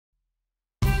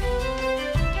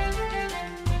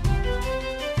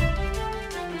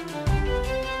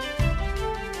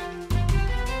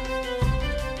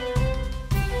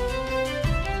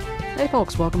Hey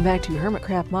folks, welcome back to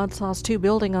Hermitcraft Modsauce 2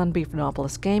 building on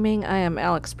Beefgnawpolis Gaming. I am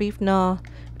Alex Beefgnaw.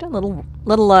 We've done a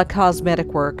little cosmetic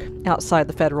work outside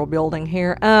the federal building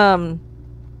here. I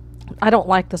don't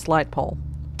like this light pole.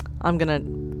 I'm gonna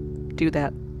do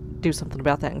something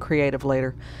about that in creative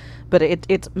later. But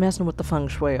it's messing with the feng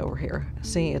shui over here.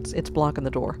 See, it's blocking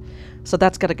the door. So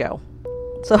that's gotta go.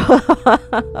 So,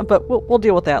 but we'll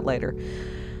deal with that later.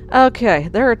 Okay,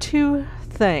 there are two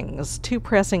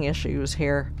pressing issues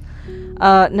here.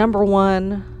 Number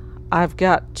one, I've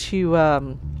got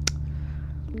to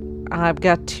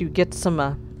get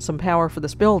some power for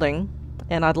this building,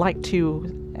 and I'd like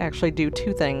to actually do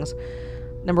two things.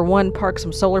 Number one, park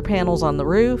some solar panels on the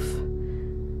roof,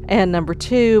 and number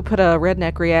two, put a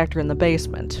redneck reactor in the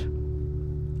basement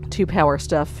to power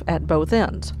stuff at both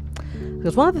ends.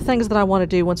 Because one of the things that I want to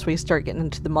do once we start getting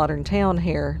into the modern town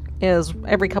here is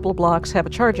every couple of blocks have a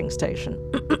charging station.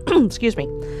 Excuse me.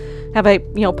 Have a,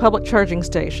 public charging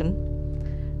station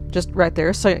just right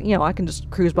there, so, I can just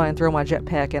cruise by and throw my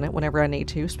jetpack in it whenever I need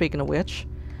to. Speaking of which,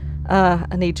 I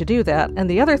need to do that. And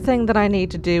the other thing that I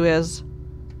need to do is...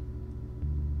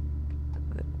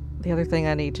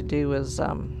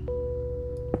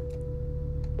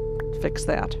 fix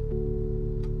that.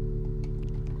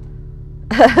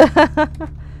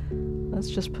 Let's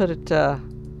just put it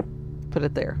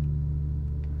there.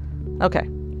 Okay.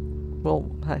 Well,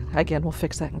 again, we'll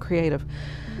fix that in creative.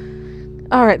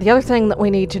 Alright, the other thing that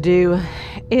we need to do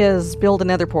is build a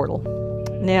nether portal.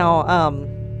 Now,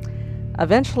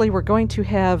 eventually we're going to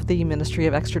have the Ministry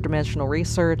of Extra-Dimensional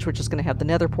Research, which is going to have the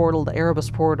nether portal, the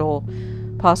Erebus portal,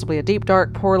 possibly a deep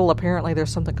dark portal. Apparently there's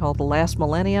something called the Last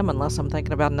Millennium, unless I'm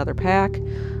thinking about another pack.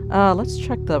 Let's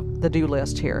check the do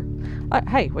list here.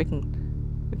 Hey, we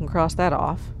can cross that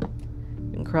off.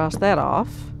 We can cross that off.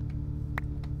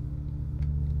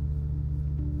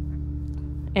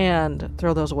 And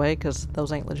throw those away, because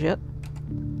those ain't legit.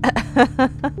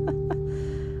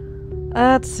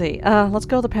 Let's see. Let's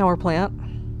go to the power plant.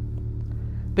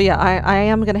 But yeah, I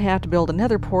am going to have to build a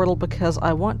nether portal because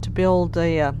I want to build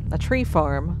a tree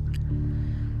farm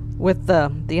with the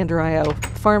Ender.io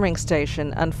farming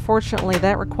station. Unfortunately,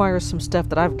 that requires some stuff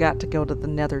that I've got to go to the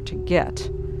nether to get.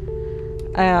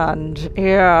 And,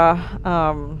 yeah,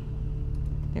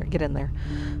 here, get in there.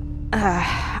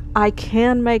 I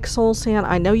can make soul sand.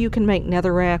 I know you can make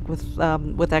netherrack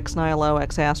with X-Nihilo,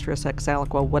 X-Astris,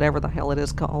 X-Aliqua, whatever the hell it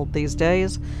is called these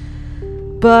days.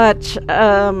 But,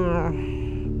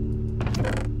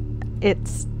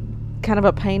 it's kind of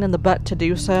a pain in the butt to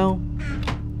do so.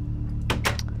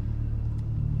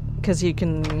 Because you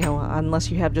can,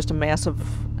 unless you have just a massive...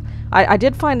 I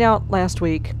did find out last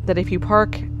week that if you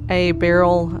park a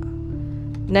barrel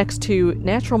next to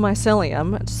natural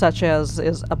mycelium, such as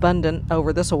is abundant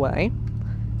over this way,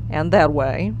 and that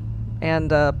way, and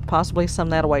possibly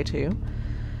some that way too.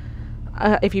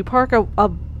 If you park a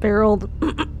barrel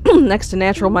next to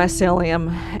natural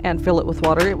mycelium and fill it with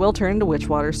water, it will turn into witch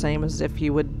water, same as if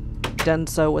you would done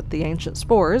so with the ancient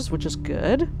spores, which is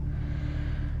good.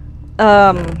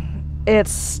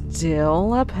 It's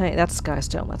still a pain. That's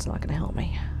skystone, that's not going to help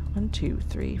me. 1, 2,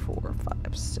 3, 4,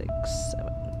 5, 6,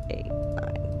 7, 8,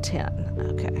 9, 10.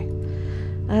 Okay.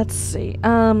 Let's see. 2,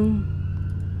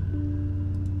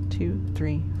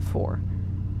 3, 4.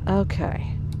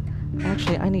 Okay.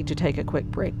 Actually, I need to take a quick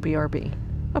break. BRB.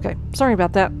 Okay. Sorry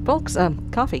about that, folks.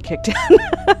 Coffee kicked in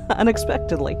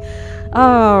unexpectedly.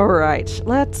 Alright.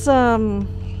 Let's, here.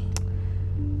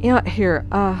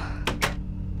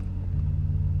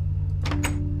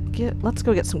 Let's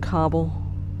go get some cobble.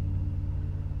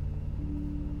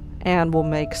 And we'll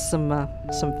make some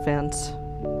fence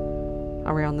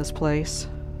around this place.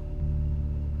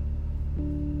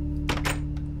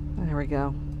 There we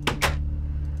go.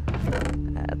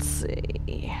 Let's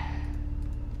see.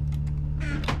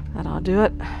 That ought to do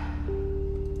it.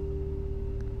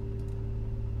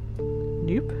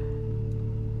 Nope.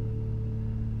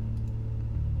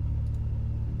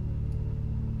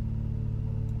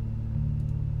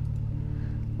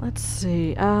 Let's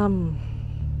see.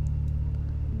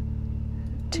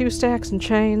 2 stacks and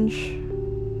change,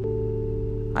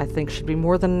 I think, should be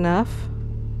more than enough.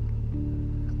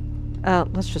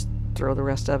 Let's just throw the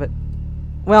rest of it.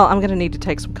 Well, I'm gonna need to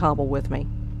take some cobble with me,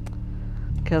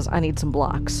 because I need some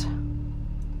blocks.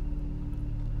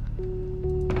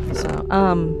 So,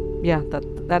 yeah,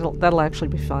 that'll actually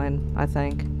be fine, I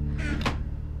think.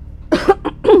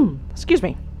 Excuse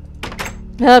me.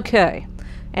 Okay,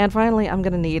 and finally, I'm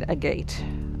gonna need a gate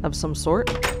of some sort.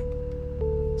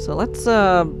 So let's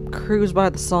cruise by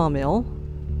the sawmill.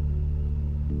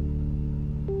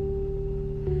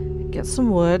 Get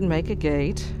some wood and make a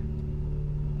gate.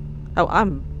 Oh,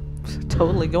 I'm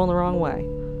totally going the wrong way.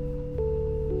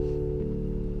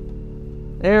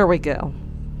 There we go.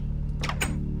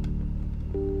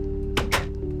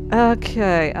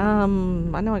 Okay, I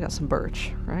know I got some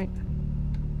birch, right?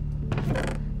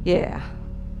 Yeah.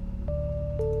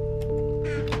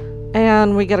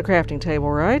 And we get a crafting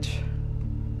table, right?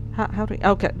 How do we...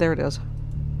 Okay, there it is.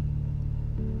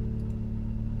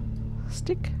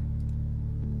 Stick.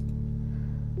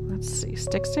 Let's see.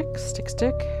 Stick, stick, stick,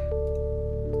 stick.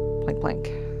 Plank,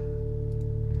 plank.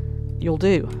 You'll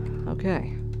do.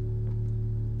 Okay.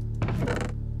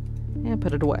 And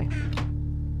put it away.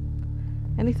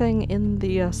 Anything in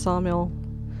the sawmill?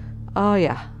 Oh,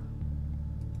 yeah.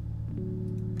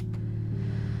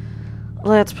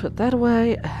 Let's put that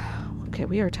away. Okay,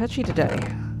 we are touchy today.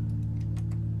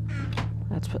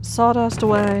 Let's put sawdust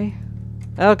away.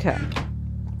 Okay.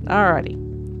 Alrighty.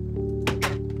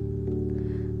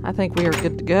 I think we are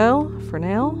good to go for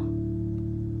now.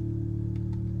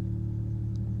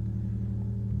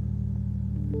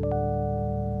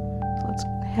 So let's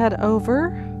head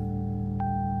over.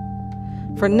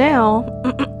 For now,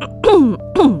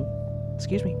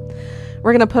 excuse me,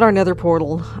 we're gonna put our nether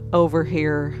portal over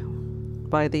here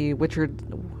by the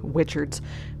Witches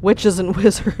and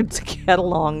Wizards Get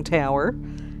Along Tower.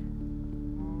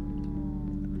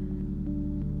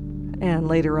 And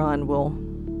later on we'll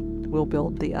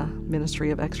build the Ministry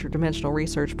of Extra Dimensional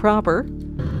Research proper.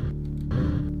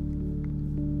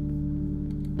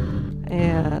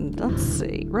 And let's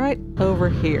see, right over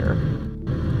here.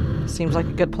 Seems like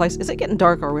a good place. Is it getting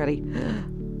dark already?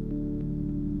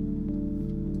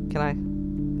 Can I?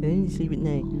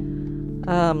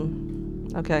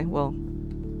 Okay, well.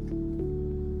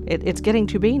 It's getting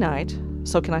to be night,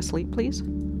 so can I sleep, please?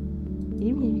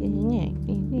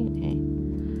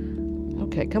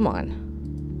 Okay, come on.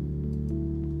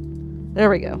 There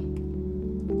we go.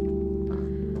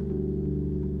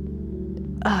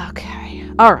 Okay,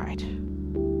 alright.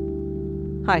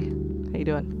 Hi, how you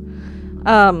doing?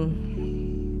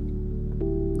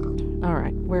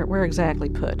 Alright, where exactly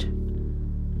put?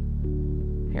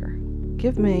 Here,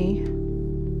 give me...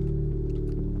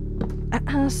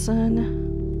 son.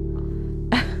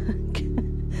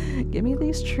 Give me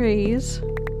these trees.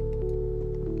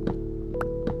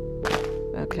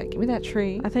 Okay, give me that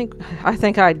tree. I think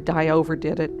I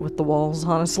overdid it with the walls,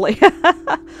 honestly.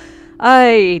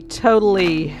 I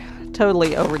totally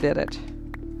overdid it.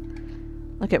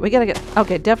 Okay, we gotta get...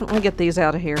 Okay, definitely get these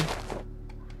out of here.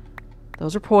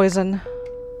 Those are poison.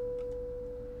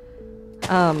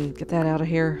 Get that out of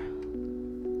here.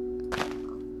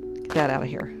 Get that out of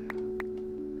here.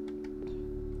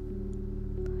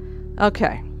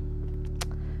 Okay.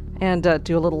 And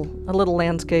do a little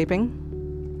landscaping.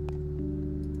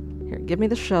 Here, give me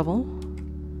the shovel.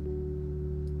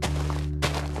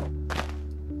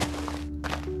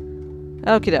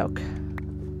 Okie doke.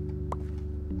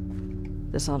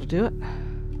 This ought to do it.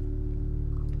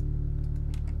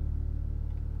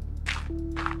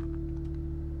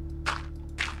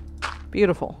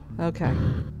 Beautiful. Okay.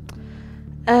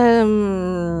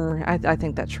 I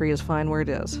think that tree is fine where it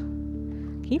is.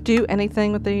 Can you do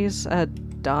anything with these?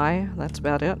 Die. That's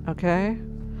about it. Okay.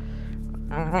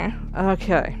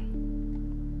 Okay.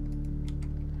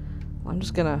 I'm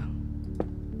just gonna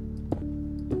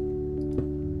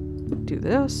do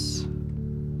this.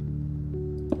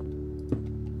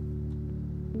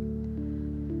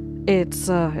 It's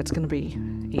gonna be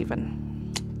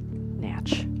even.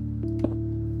 Natch.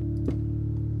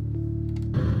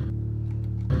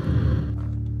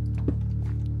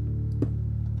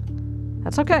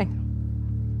 That's okay.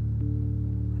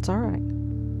 It's alright.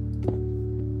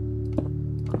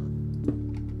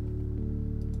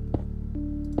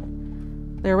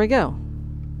 There we go.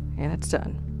 And it's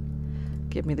done.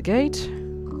 Give me the gate.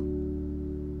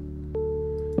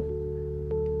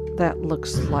 That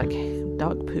looks like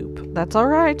dog poop. That's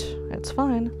alright. It's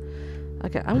fine.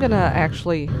 Okay, I'm gonna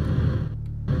actually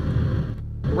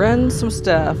run some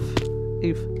stuff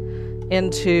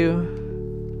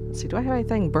into... Let's see, do I have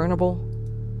anything burnable?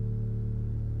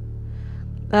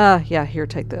 Yeah, here,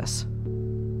 take this.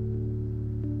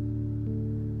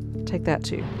 Take that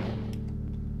too.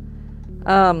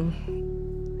 I'm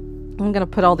gonna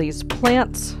put all these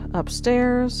plants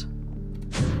upstairs.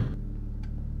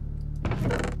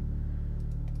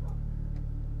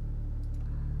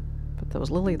 Put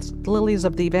those lilies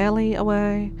of the valley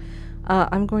away.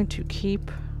 I'm going to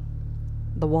keep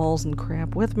the walls and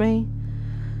crap with me.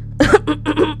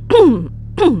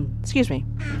 Excuse me.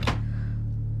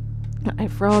 A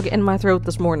frog in my throat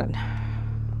this morning.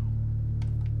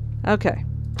 Okay.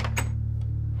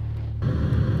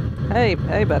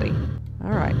 Hey, buddy.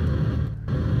 Alright.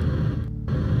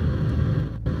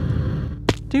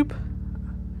 Doop.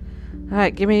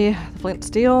 Alright, give me the flint and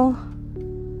steel.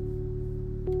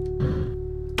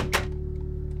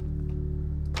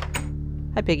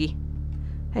 Hi, Piggy.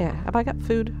 Hey, have I got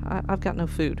food? I've got no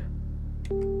food.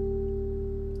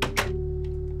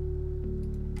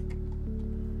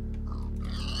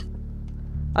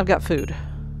 I've got food.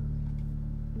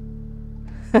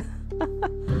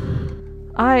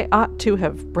 I ought to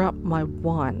have brought my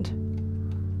wand.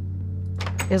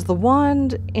 Is the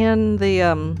wand in the,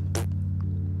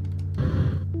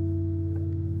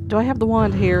 do I have the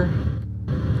wand here?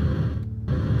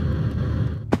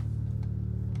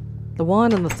 The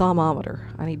wand and the thermometer.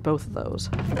 I need both of those.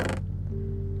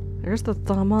 There's the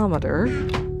thermometer.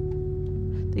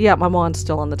 Yeah, my wand's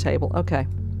still on the table. Okay.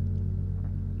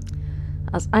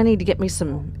 I need to get me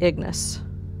some Ignis.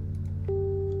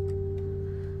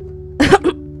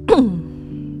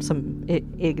 Some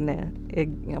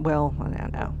well, I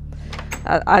don't know.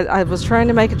 I was trying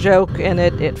to make a joke and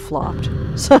it flopped.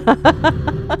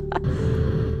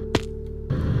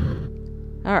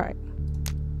 Alright.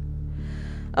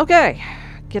 Okay.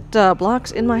 Get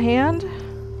blocks in my hand.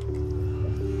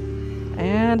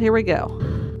 And here we go.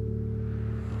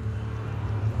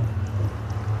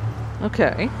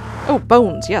 Okay. Oh,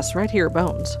 bones. Yes, right here,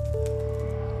 bones.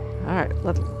 Alright,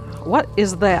 what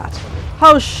is that?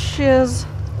 Oh, shiz.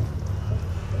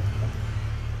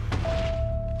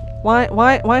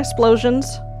 Why explosions?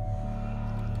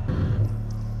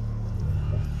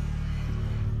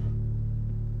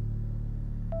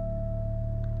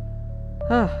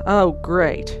 Oh,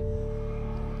 great.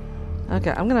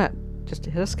 Okay, I'm gonna just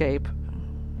hit escape.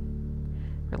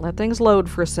 Gonna let things load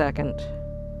for a second.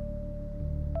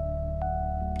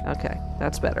 Okay,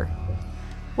 that's better.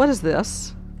 What is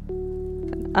this?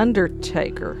 An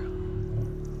Undertaker.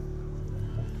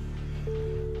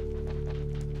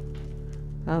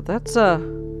 Oh, that's a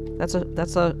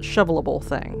shovelable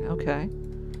thing. Okay.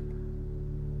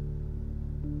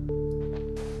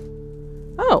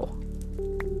 Oh.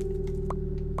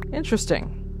 Interesting.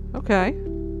 Okay.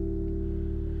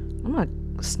 I'm gonna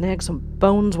snag some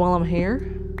bones while I'm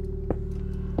here.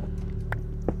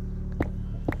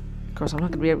 Of course, I'm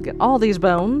not gonna be able to get all these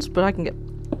bones, but I can get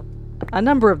a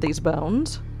number of these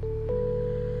bones.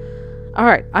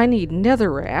 Alright, I need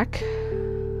netherrack.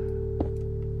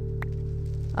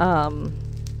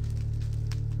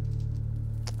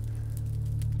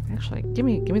 Actually, give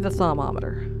me the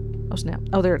thermometer. Oh snap.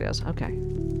 Oh, there it is. Okay.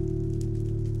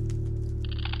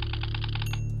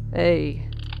 Hey.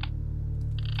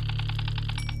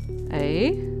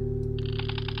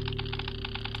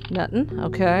 Nothing.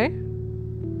 Okay.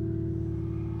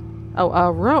 Oh,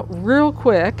 real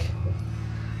quick.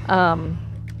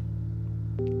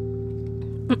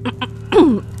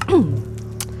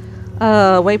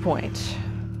 Waypoint.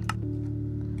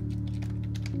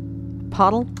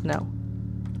 Pottle? No.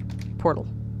 Portal.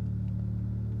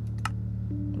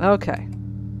 Okay.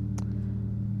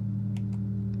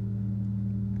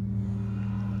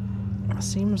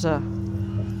 Seems, oh,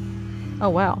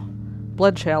 wow.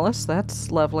 Blood chalice.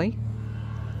 That's lovely.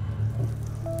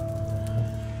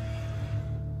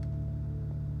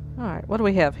 Alright, what do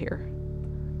we have here?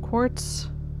 Quartz.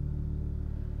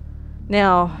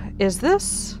 Now, is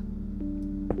this...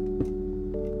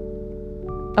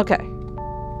 Okay.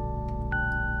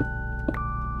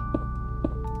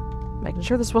 Making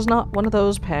sure this was not one of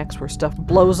those packs where stuff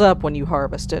blows up when you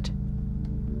harvest it.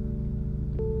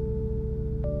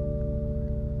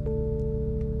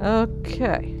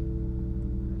 Okay.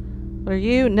 What are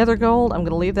you? Nether gold? I'm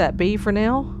gonna leave that be for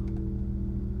now.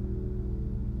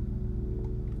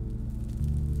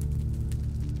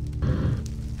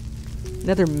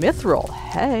 Nether mithril.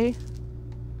 Hey.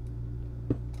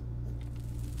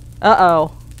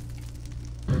 Uh-oh.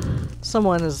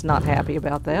 Someone is not happy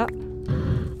about that.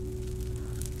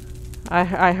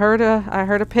 I heard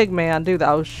a pig man do that.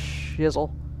 Oh,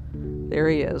 shizzle. There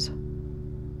he is.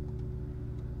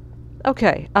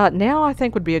 Okay, now I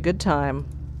think would be a good time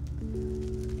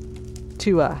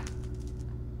to,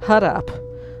 hut up.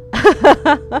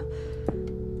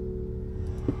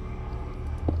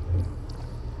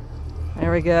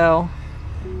 There we go.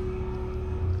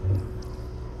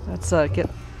 Let's, get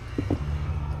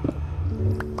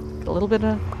a little bit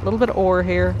of ore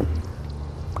here.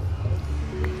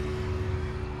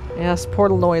 Yes,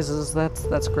 portal noises.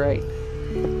 That's great.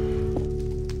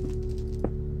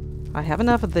 I have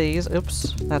enough of these.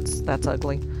 Oops, that's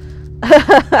ugly.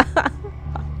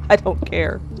 I don't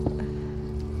care.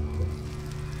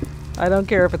 I don't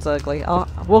care if it's ugly.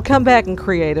 We'll come back in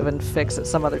creative and fix it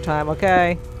some other time,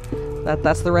 okay?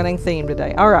 That's the running theme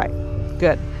today. Alright,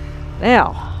 good.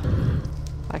 Now,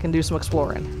 I can do some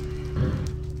exploring.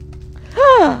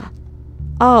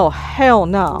 Oh, hell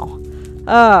no.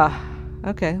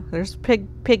 Okay, there's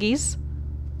piggies.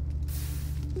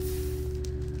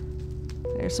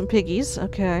 There's some piggies,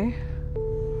 okay.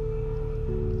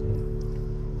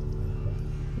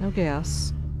 No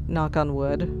gas. Knock on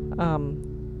wood.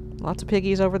 Lots of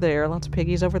piggies over there, lots of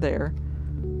piggies over there.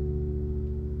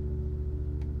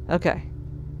 Okay.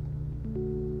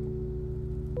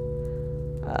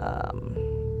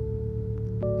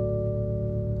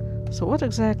 So what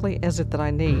exactly is it that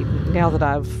I need now that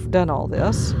I've done all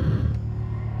this?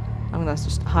 I'm gonna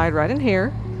just hide right in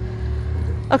here.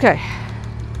 Okay.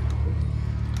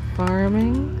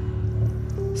 Farming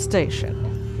station.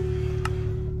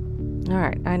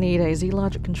 Alright, I need a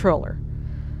Z-Logic controller,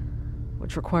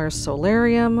 which requires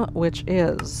solarium, which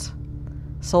is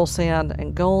soul sand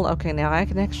and gold. Okay, now I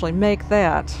can actually make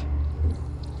that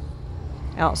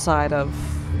outside of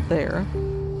there.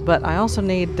 But I also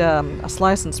need a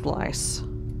slice and splice.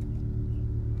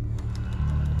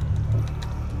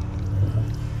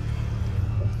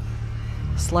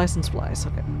 Slice and splice,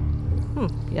 okay.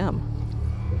 Yum.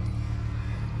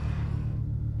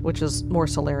 Which is more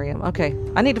solarium. Okay,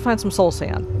 I need to find some soul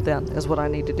sand, then, is what I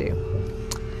need to do.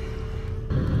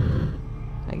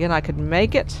 Again, I could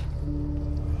make it.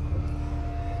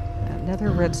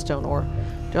 Nether redstone ore.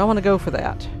 Do I want to go for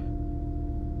that?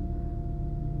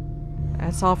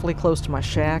 That's awfully close to my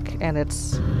shack, and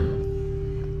it's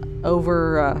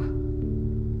over,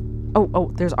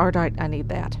 oh, there's ardite. I need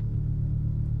that.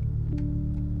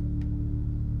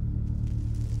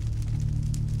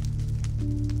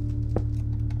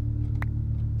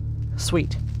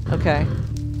 Sweet. Okay.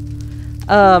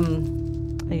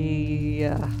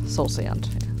 Soul sand.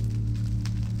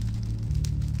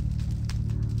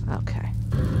 Okay.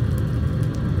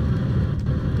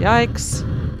 Yikes.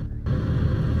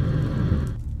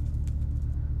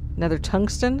 Nether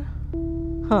tungsten?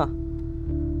 Huh.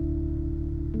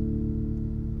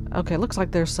 Okay, looks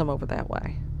like there's some over that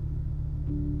way.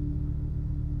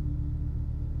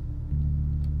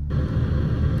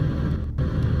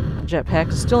 My jetpack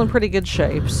is still in pretty good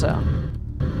shape, so...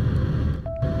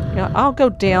 Yeah, I'll go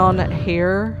down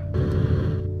here.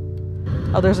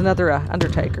 Oh, there's another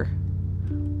undertaker.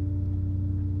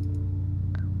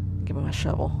 Give me my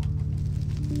shovel.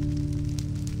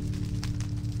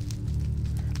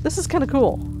 This is kind of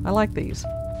cool. I like these.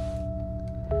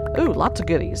 Ooh, lots of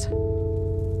goodies.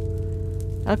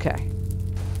 Okay.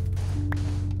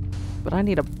 But I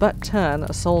need a butt-ton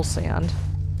of soul sand.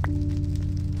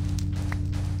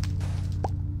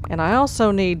 And I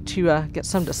also need to get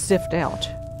some to sift out.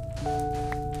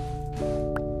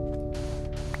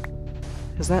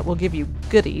 Because that will give you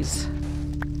goodies.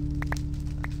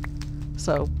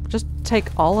 So, just take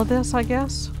all of this, I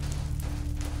guess.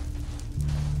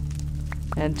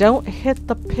 And don't hit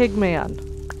the pig man.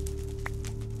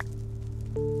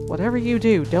 Whatever you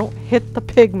do, don't hit the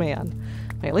pig man.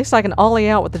 I mean, at least I can ollie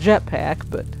out with the jetpack,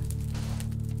 but...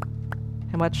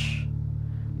 How much?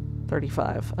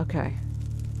 35. Okay.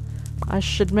 I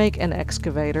should make an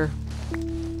excavator.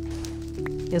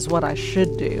 Is what I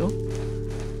should do.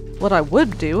 What I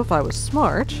would do if I was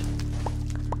smart.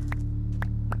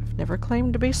 I've never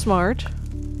claimed to be smart.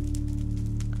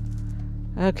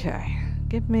 Okay.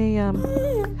 Give me,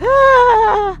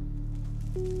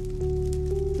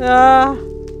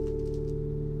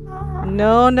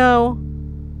 No, no.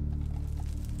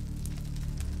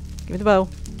 Give me the bow.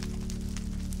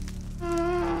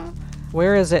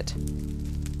 Where is it?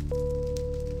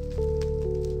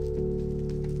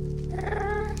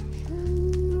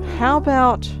 How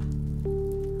about...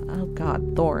 Oh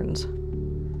god, thorns.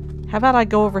 How about I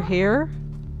go over here?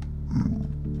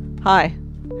 Hi.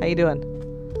 How you doing?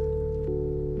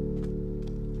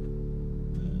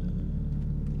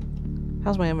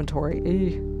 How's my inventory?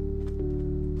 Ew.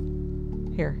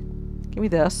 Here. Give me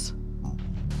this.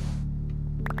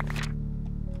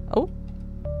 Oh.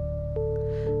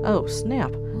 Oh,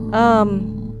 snap.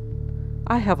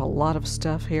 I have a lot of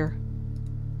stuff here.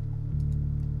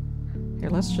 Here,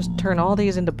 let's just turn all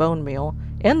these into bone meal.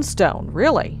 Endstone,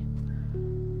 really?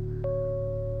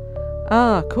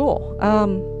 Ah, cool.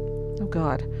 Oh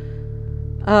god.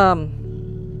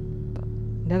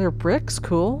 Nether bricks,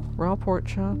 cool. Raw pork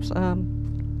chops.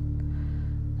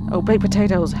 Oh, baked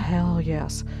potatoes, hell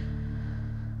yes.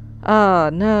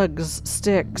 Nugs,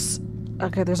 sticks.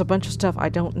 Okay, there's a bunch of stuff I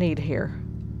don't need here.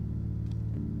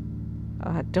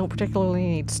 I don't particularly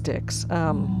need sticks.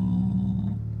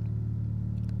 I'm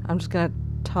just gonna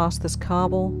toss this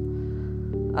cobble.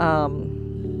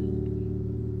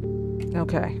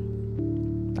 Okay.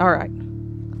 Alright.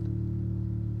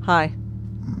 Hi.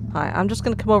 Hi, I'm just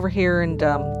gonna come over here and,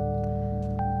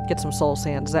 get some soul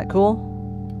sand. Is that cool?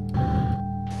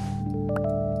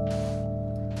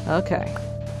 Okay.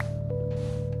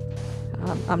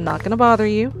 I'm not gonna bother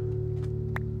you.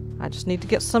 I just need to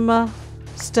get some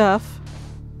stuff.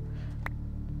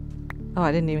 Oh,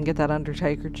 I didn't even get that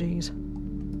Undertaker, jeez.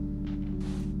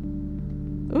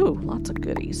 Ooh, lots of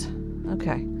goodies.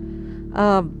 Okay.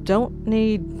 Don't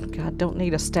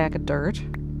need a stack of dirt.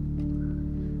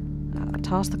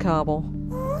 Toss the cobble.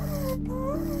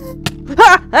 God,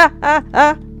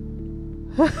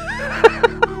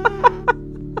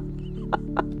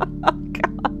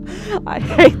 I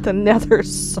hate the Nether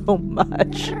so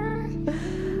much.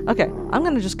 Okay, I'm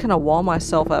gonna just kind of wall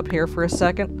myself up here for a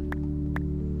second.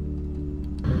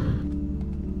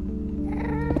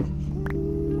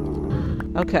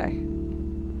 Okay.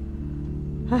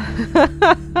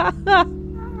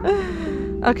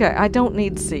 Okay, I don't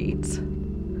need seeds.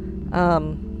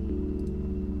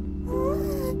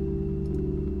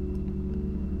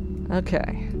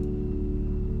 Okay.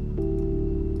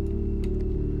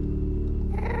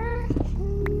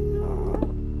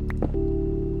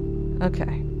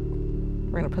 Okay.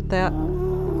 We're gonna put that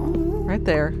right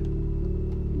there.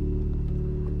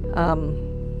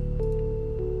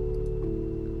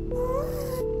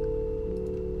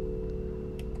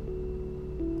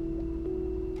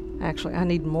 Actually, I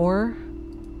need more.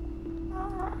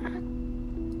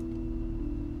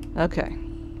 Okay.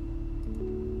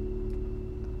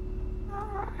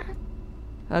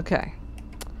 Okay.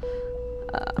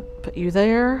 Put you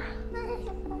there.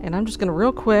 And I'm just gonna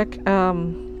real quick,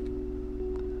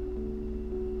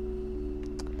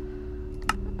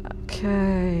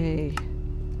 okay.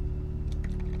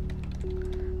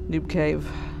 Noob cave.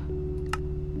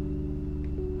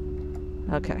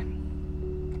 Okay.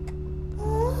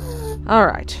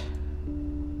 Alright.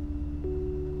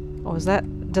 Oh, does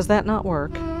that not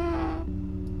work?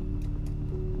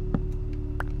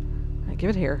 I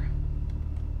give it here.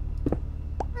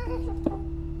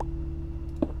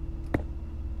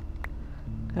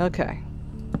 Okay.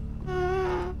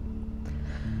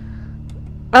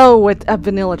 Oh, a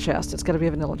vanilla chest. It's gotta be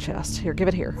a vanilla chest. Here, give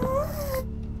it here.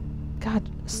 God,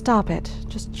 stop it.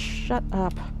 Just shut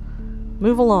up.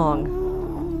 Move along.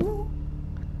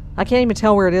 I can't even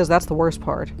tell where it is. That's the worst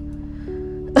part.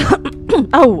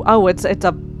 oh, it's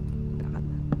a...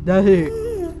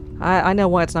 I know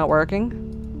why it's not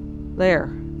working. There.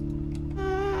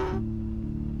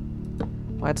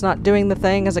 Why it's not doing the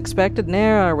thing as expected.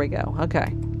 There we go.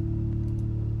 Okay.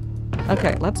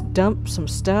 Okay, let's dump some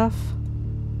stuff.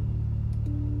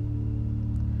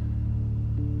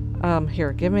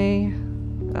 Here, give me...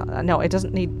 no, it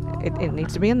doesn't need... It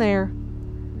needs to be in there.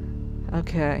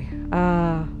 Okay.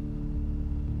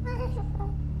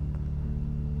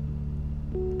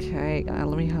 Okay,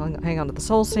 let me hang on to the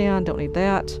soul sand. Don't need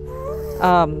that.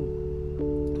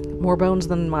 More bones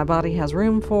than my body has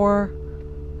room for.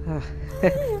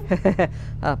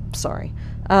 Sorry.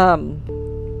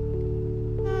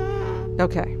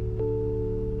 Okay.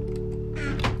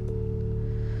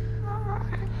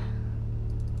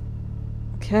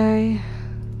 Okay.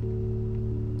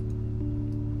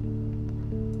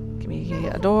 Give me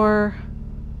a door.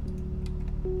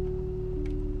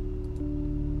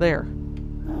 There.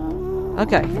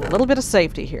 Okay, a little bit of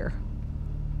safety here.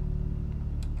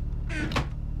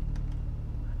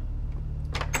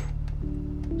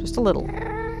 Just a little.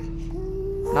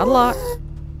 Not a lot.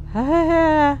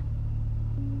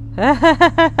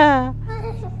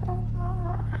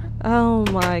 Oh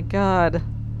my god.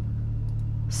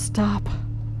 Stop.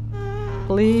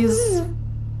 Please.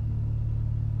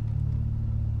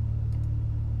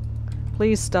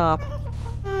 Please stop.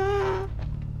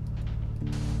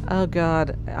 Oh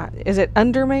god. Is it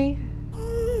under me?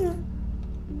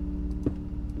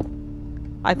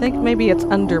 I think maybe it's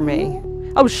under me.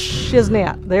 Oh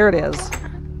shiznit. There it is.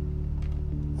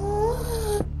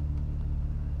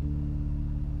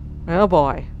 Oh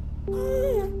boy.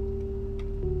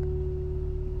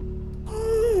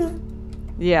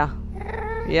 Yeah.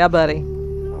 Yeah, buddy.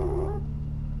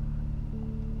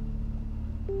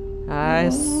 I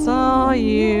saw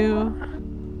you.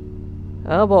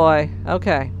 Oh boy.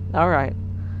 Okay. Alright.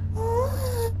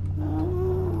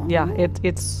 Yeah,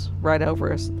 it's right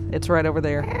over us. It's right over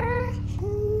there.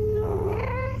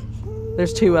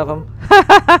 There's two of them.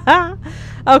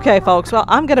 Okay, folks. Well,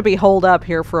 I'm going to be holed up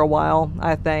here for a while,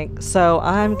 I think. So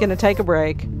I'm going to take a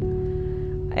break.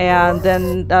 And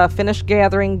then finish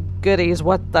gathering goodies.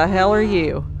 What the hell are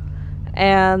you?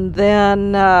 And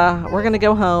then we're going to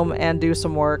go home and do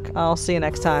some work. I'll see you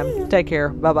next time. Take care.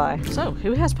 Bye-bye. So,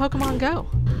 who has Pokemon Go?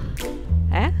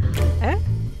 Eh? Eh?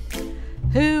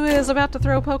 who is about to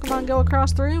throw Pokemon Go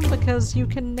across the room because you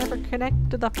can never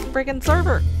connect to the friggin'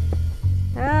 server.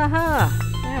 Yeah.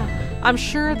 I'm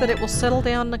sure that it will settle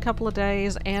down in a couple of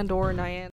days, and or Niantic